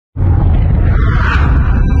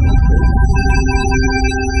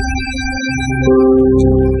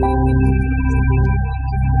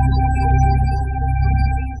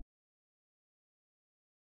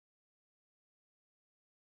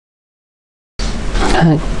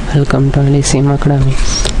Hi, welcome to Elysium Academy.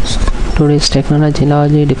 Today's technology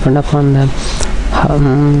largely depend upon the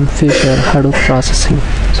future Hadoop processing.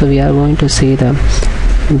 So we are going to see the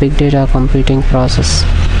big data computing process.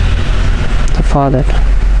 For that,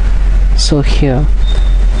 so here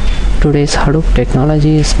today's Hadoop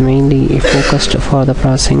technology is mainly focused for the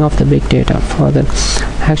processing of the big data.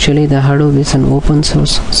 Actually, the Hadoop is an open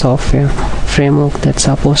source software framework that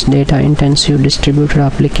supports data intensive distributed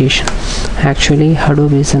application. Actually,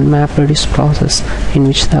 Hadoop is a MapReduce process in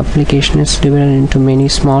which the application is divided into many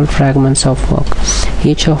small fragments of work,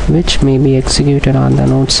 each of which may be executed on the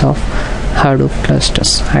nodes of Hadoop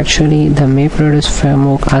clusters. Actually, the MapReduce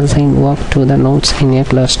framework assigns work to the nodes in a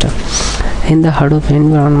cluster. In the Hadoop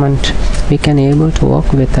environment, we can able to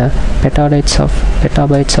work with petabytes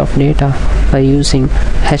of data by using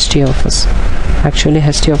HDFS. Actually,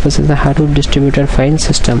 HDFS is the Hadoop distributed file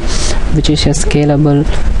system, which is a scalable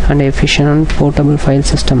and efficient portable file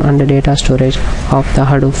system and data storage of the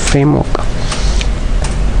Hadoop framework.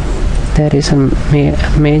 There is a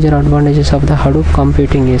major advantages of the Hadoop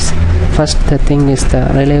computing is, first the thing is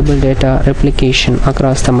the reliable data replication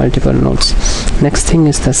across the multiple nodes. Next thing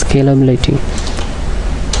is the scalability.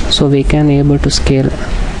 So we can able to scale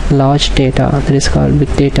large data, that is called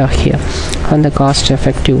big data here, and the cost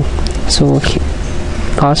effective. So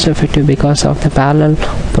cost effective because of the parallel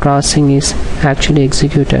processing is actually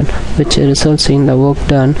executed, which results in the work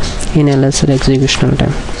done in a lesser executional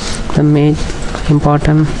time. The main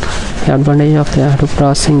important advantage of the Hadoop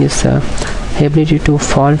processing is the ability to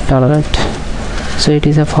fault tolerant. So it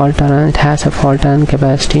is a fault tolerant, it has a fault tolerant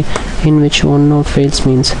capacity in which one node fails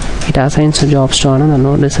means it assigns jobs to another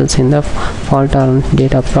node, results in the fault tolerant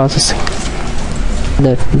data processing.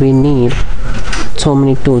 That we need so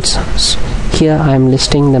many tools. Here I am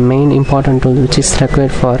listing the main important tools which is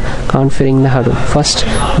required for configuring the Hadoop. First,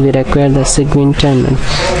 we require the Cygwin terminal.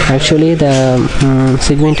 Actually, the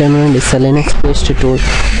Cygwin terminal is a Linux-based tool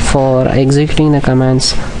for executing the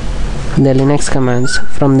commands, the Linux commands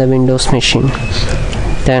from the Windows machine.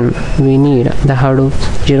 Then we need the Hadoop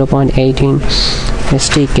 0.18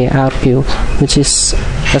 SDK RPU, which is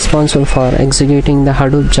responsible for executing the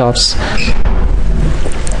Hadoop jobs.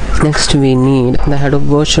 Next, we need the Hadoop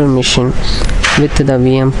virtual machine with the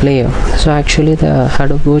VM player. So actually, the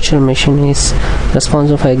Hadoop virtual machine is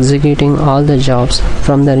responsible for executing all the jobs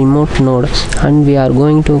from the remote node, and we are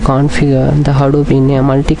going to configure the Hadoop in a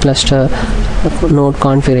multi-cluster node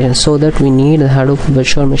configuration. So that we need the Hadoop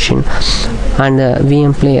virtual machine and the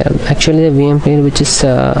VM player. Actually, the VM player, which is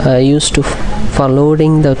used for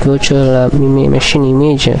loading the virtual machine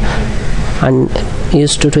image and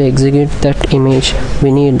used to execute that image,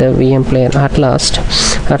 we need the VM player. At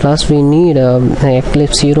last we need the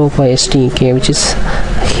Eclipse Europa SDK, which is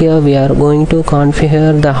here we are going to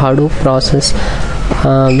configure the Hadoop process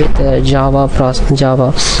with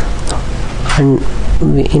Java, and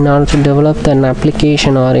in order to develop an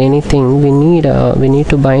application or anything, we need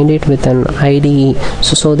to bind it with an IDE,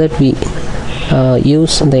 so that we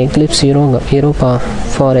use the Eclipse Europa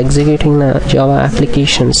for executing the Java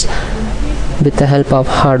applications with the help of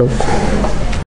Hadoop.